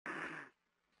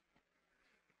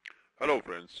Hello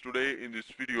friends, today in this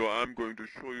video I'm going to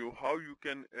show you how you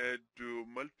can add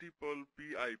multiple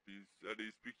PIPs, that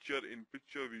is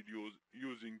picture-in-picture videos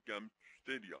using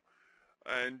Camtasia.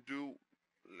 And you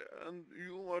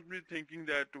might be thinking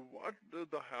that what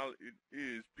the hell it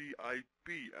is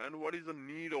PIP and what is the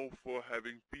need of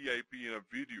having PIP in a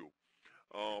video.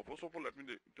 First of all, let me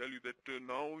tell you that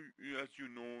now, as you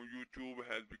know, YouTube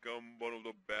has become one of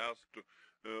the best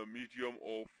medium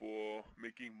of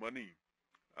making money.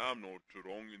 I'm not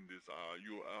wrong in this.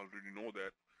 You already know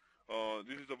that.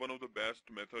 This is one of the best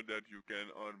method that you can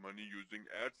earn money using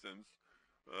AdSense.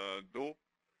 Though,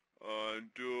 and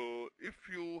if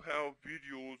you have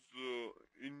videos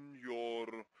in your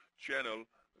channel,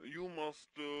 you must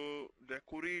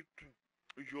decorate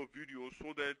your videos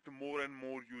so that more and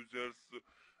more users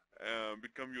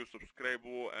become your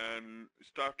subscriber and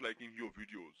start liking your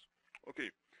videos. Okay.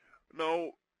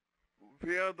 Now,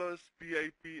 where does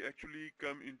PIP actually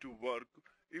come into work?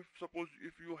 If suppose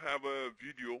if you have a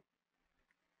video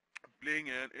playing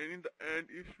and in the end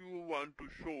if you want to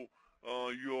show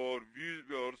your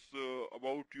viewers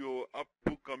about your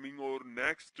upcoming or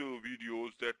next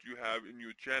videos that you have in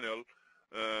your channel,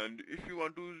 and if you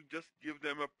want to just give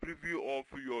them a preview of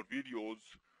your videos,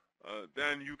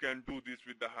 then you can do this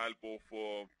with the help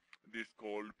of this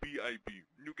called PIP.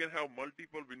 You can have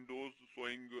multiple windows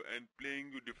showing and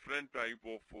playing different type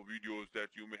of videos that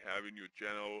you may have in your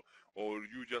channel, or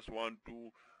you just want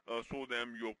to show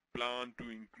them your plan to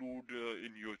include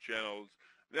in your channels.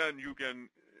 Then you can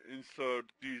insert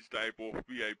these type of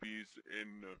PIPs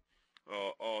in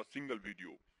a single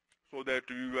video, so that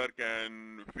viewer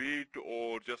can wait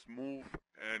or just move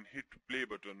and hit play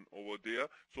button over there,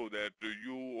 so that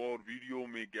your video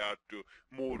may get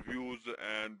more views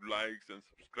and likes and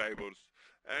subscribers.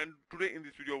 And today in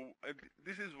this video,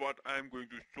 this is what I'm going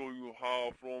to show you,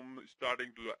 how from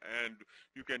starting to the end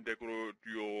you can decorate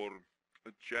your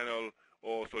channel,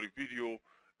 or sorry, video.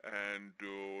 And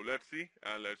let's see,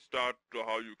 and let's start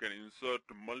how you can insert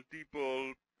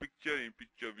multiple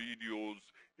picture-in-picture videos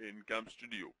in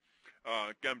Camtasia,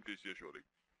 sorry.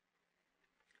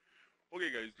 Okay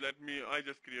guys, I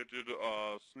just created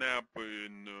a snap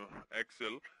in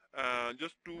Excel,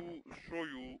 just to show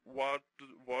you what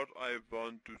I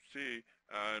want to say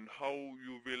and how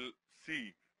you will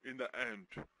see in the end.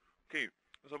 Okay,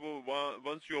 suppose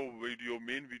once your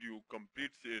main video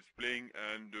completes its playing,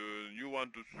 and you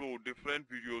want to show different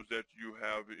videos that you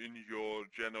have in your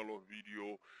channel of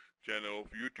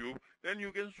YouTube, then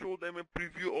you can show them a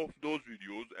preview of those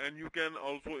videos, and you can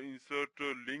also insert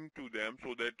a link to them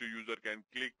so that the user can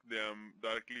click them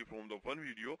directly from the one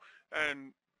video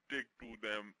and take to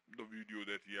them the video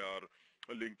that you are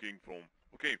linking from.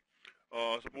 Okay.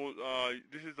 Suppose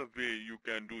this is the way you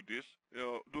can do this.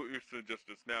 Though it's just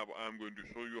a snap, I'm going to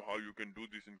show you how you can do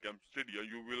this in Camtasia.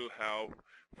 You will have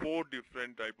 4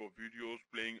 different type of videos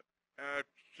playing at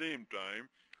same time,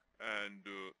 and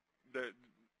that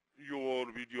your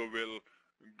video will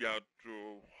get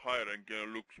higher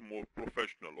and looks more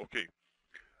professional. Okay.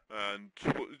 And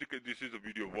suppose this is a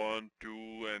video 1,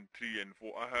 2, and 3, and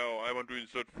 4. I want to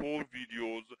insert 4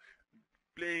 videos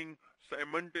playing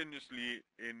simultaneously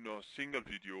in a single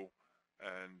video.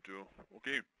 And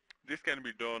okay, this can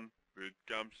be done with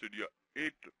Camtasia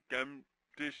 8,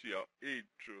 Camtasia 8,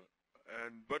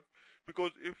 and but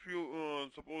because if you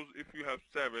suppose if you have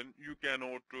 7, you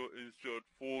cannot insert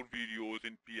 4 videos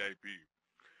in PIP.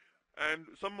 And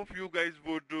some of you guys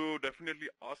would definitely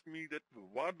ask me that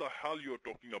what the hell you're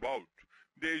talking about.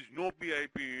 There is no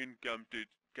PIP in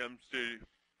Camtasia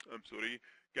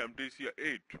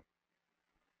 8.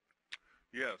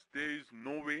 Yes, there is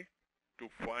no way to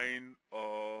find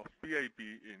a PIP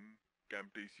in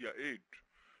Camtasia 8.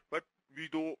 But we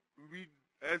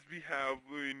as we have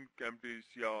in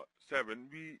Camtasia 7,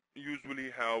 we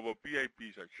usually have a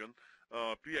PIP section.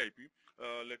 PIP.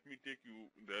 Let me take you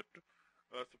that.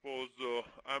 Suppose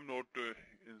I'm not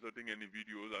inserting any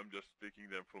videos, I'm just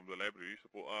taking them from the library.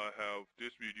 Suppose I have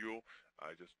this video,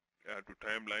 I just add to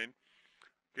timeline.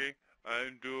 Okay,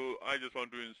 and I just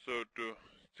want to insert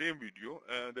same video,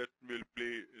 and that will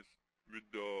play with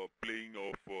the playing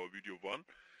of video 1.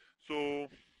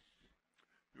 So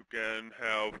you can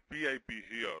have PIP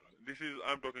here. This is,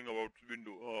 I'm talking about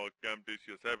window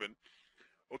Camtasia 7.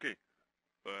 Okay,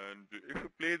 and if you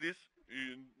play this,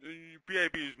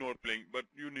 PIP is not playing, but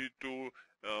you need to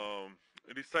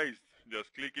resize.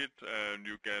 Just click it and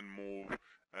you can move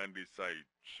and resize.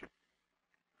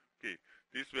 Okay,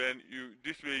 this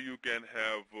way you can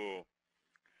have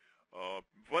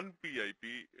one PIP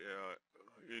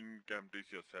in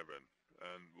Camtasia 7,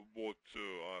 and both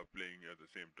are playing at the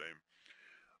same time.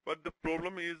 But the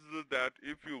problem is that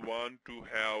if you want to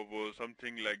have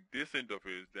something like this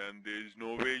interface, then there is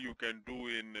no way you can do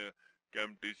in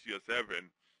Camtasia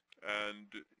 7. And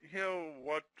here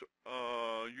what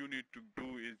you need to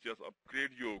do is just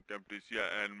upgrade your Camtasia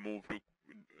and move to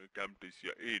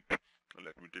Camtasia 8.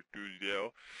 Let me take you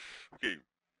there. Okay,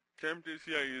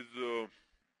 Camtasia is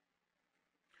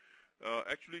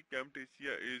actually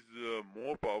Camtasia is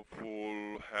more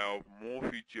powerful, have more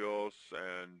features,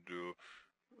 and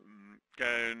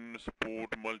can support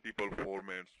multiple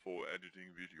formats for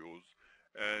editing videos.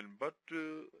 And but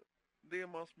they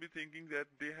must be thinking that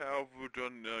they have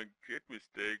done a great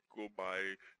mistake by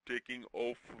taking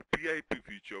off PIP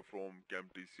feature from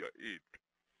Camtasia 8.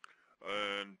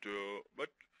 And but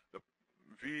the,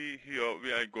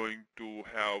 we are going to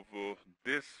have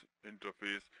this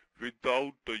interface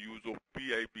without the use of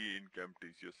PIP in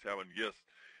Camtasia 7. Yes,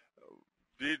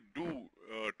 they do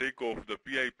take off the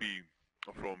PIP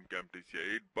from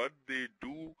Camtasia 8, but they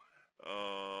do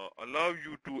allow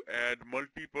you to add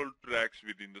multiple tracks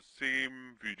within the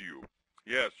same video.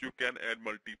 Yes, you can add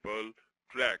multiple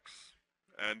tracks,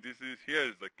 and here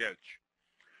is the catch.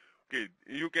 Okay,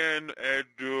 you can add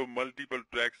multiple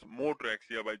tracks, more tracks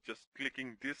here by just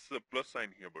clicking this plus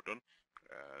sign here button,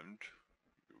 and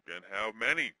you can have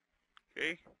many.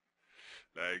 Okay,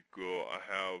 like I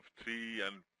have 3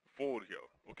 and 4 here.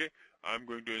 Okay, I'm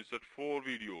going to insert 4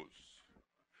 videos.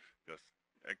 Just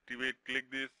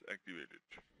click this, activate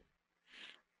it,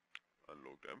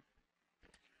 unlock them.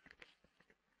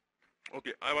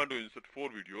 Okay, I want to insert 4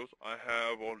 videos. I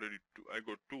have already I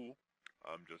got 2.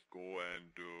 I'm just go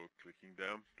and clicking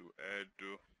them to add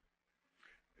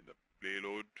in the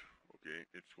payload. Okay,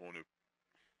 it's going to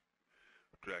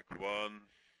track 1.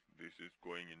 This is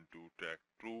going into track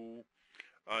 2.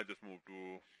 I just move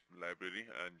to library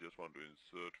and just want to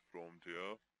insert from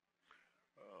there.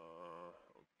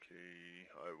 Okay,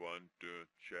 I want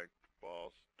check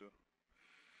past.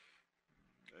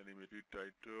 Animated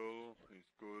title is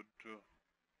good.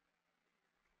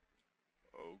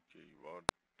 Okay, what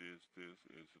is this?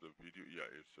 Is it a video? Yeah,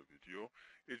 it's a video.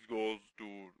 It goes to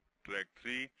track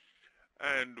 3,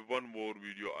 and one more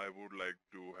video I would like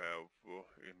to have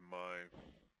in my,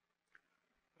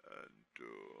 and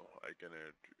I can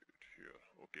add it here.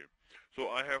 Okay, so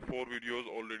I have 4 videos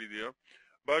already there,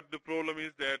 but the problem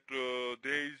is that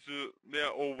they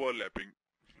are overlapping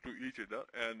to each other,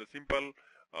 and the simple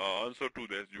answer to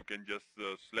this, you can just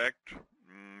select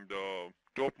the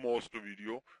topmost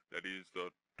video, that is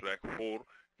the track 4,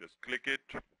 just click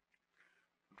it,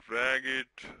 drag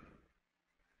it.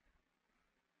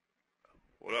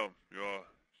 Voila, you are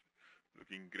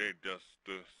looking great. Just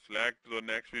select the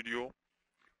next video,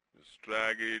 just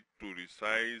drag it to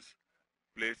resize,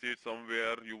 place it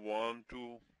somewhere you want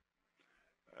to,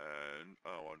 and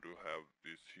I want to have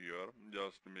this here.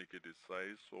 Just make it a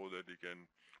size so that it can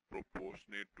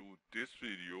proportionate to this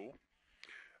video.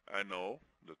 And now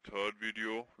the third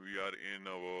video, we are in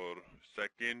our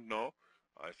second now.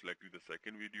 I selected the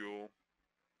second video.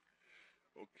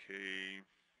 Okay,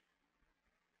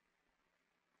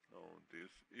 now this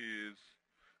is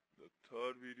the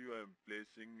third video. I'm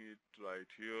placing it right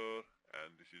here,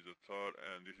 and this is the third,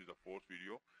 and this is the fourth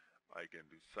video. I can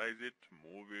resize it,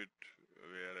 move it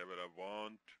wherever I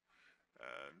want,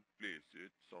 and place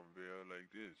it somewhere like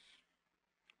this.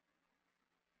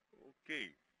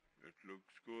 Okay, it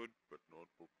looks good, but not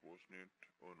proportionate.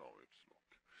 Oh, no, it's not.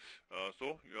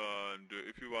 And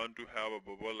if you want to have a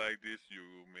bubble like this,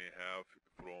 you may have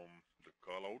from the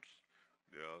callouts.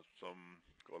 There are some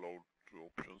callout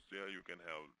options there. You can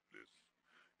have this.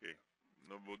 Okay,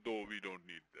 no, though we don't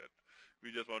need that.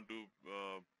 We just want to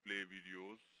play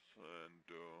videos, and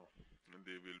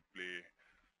they will play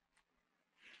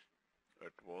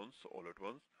at once, all at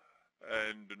once.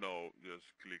 And now just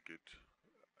click it,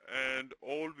 and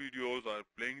all videos are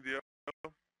playing there.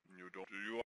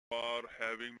 You are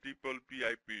having multiple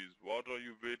PIPs. What are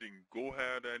you waiting? Go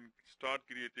ahead and start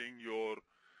creating your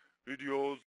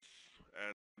videos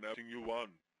and everything you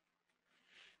want.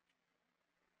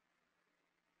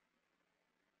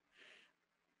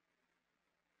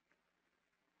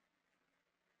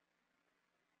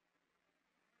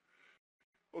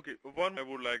 Okay, one I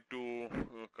would like to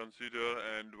consider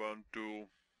and want to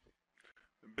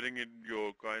bring in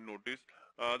your kind notice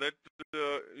that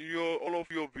all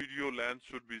of your video lengths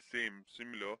should be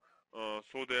similar,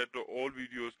 so that all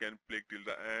videos can play till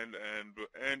the end and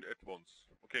end at once.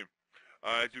 Okay,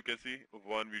 as you can see,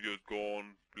 one video is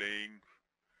gone playing,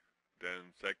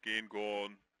 then second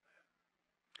gone.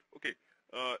 Okay,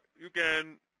 you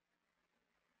can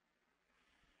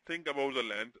think about the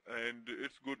length, and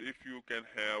it's good if you can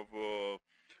have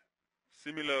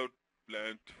similar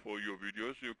length for your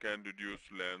videos. You can reduce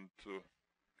length.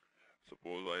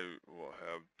 Suppose I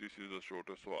have, this is a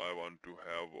shorter, so I want to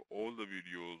have all the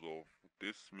videos of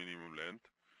this minimum length.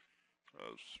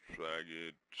 I'll drag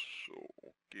it. So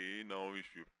okay, now if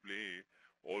you play,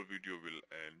 all video will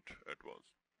end at once.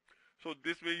 So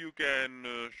this way you can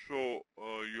show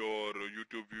your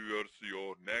YouTube viewers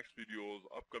your next videos,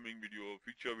 upcoming videos,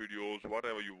 feature videos,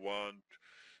 whatever you want.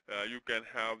 You can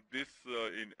have this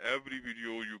in every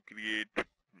video you create,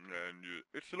 and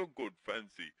it's look good,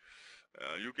 fancy.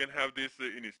 You can have this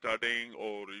in starting,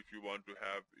 or if you want to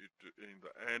have it in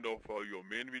the end of your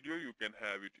main video, you can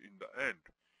have it in the end.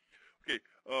 Okay,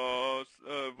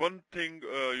 one thing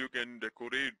you can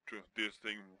decorate this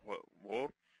thing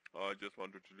more. I just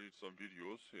want to delete some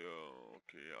videos.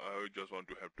 Okay, I just want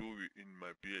to have two in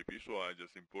my PIP, so I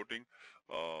just importing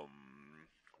one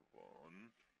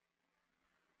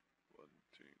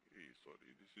thing.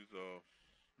 Sorry, this is a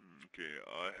okay.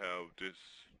 I have this.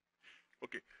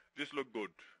 Okay, this look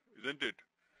good, isn't it?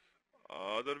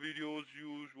 Other videos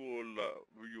you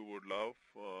would love,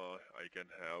 I can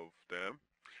have them,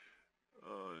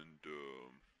 and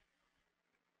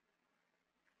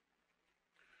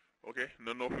okay,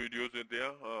 none of videos are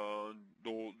there,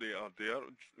 though they are there,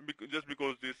 just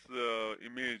because this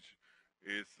image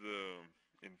is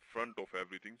in front of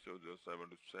everything, so just I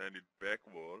want to send it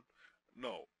backward.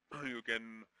 Now you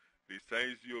can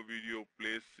resize your video,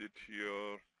 place it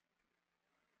here.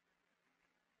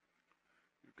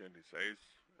 You can resize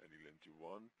any length you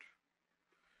want,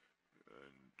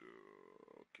 and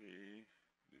okay,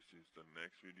 this is the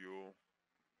next video.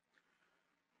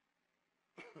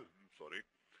 Sorry,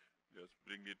 just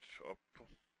bring it up,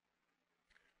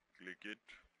 click it,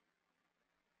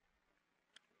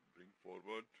 bring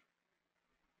forward.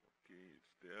 Okay,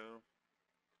 it's there.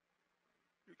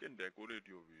 You can decorate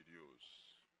your videos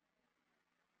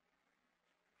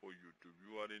for YouTube.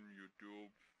 You are in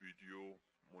YouTube video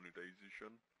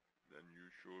monetization, then you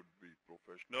should be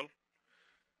professional.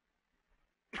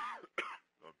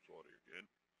 I'm sorry again.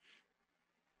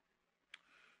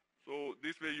 So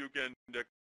this way you can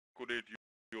decorate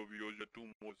your videos. There are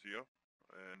two more here,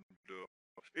 and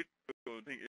I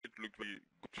think it looks very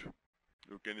good.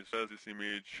 You can size this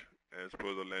image as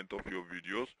per the length of your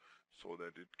videos, so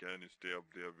that it can stay up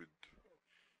there with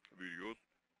videos.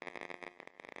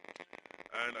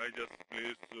 And I just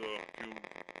placed a few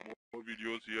more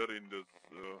videos here in this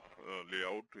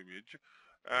layout image,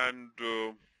 and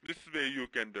this way you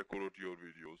can decorate your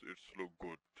videos. It's look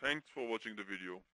good. Thanks for watching the video.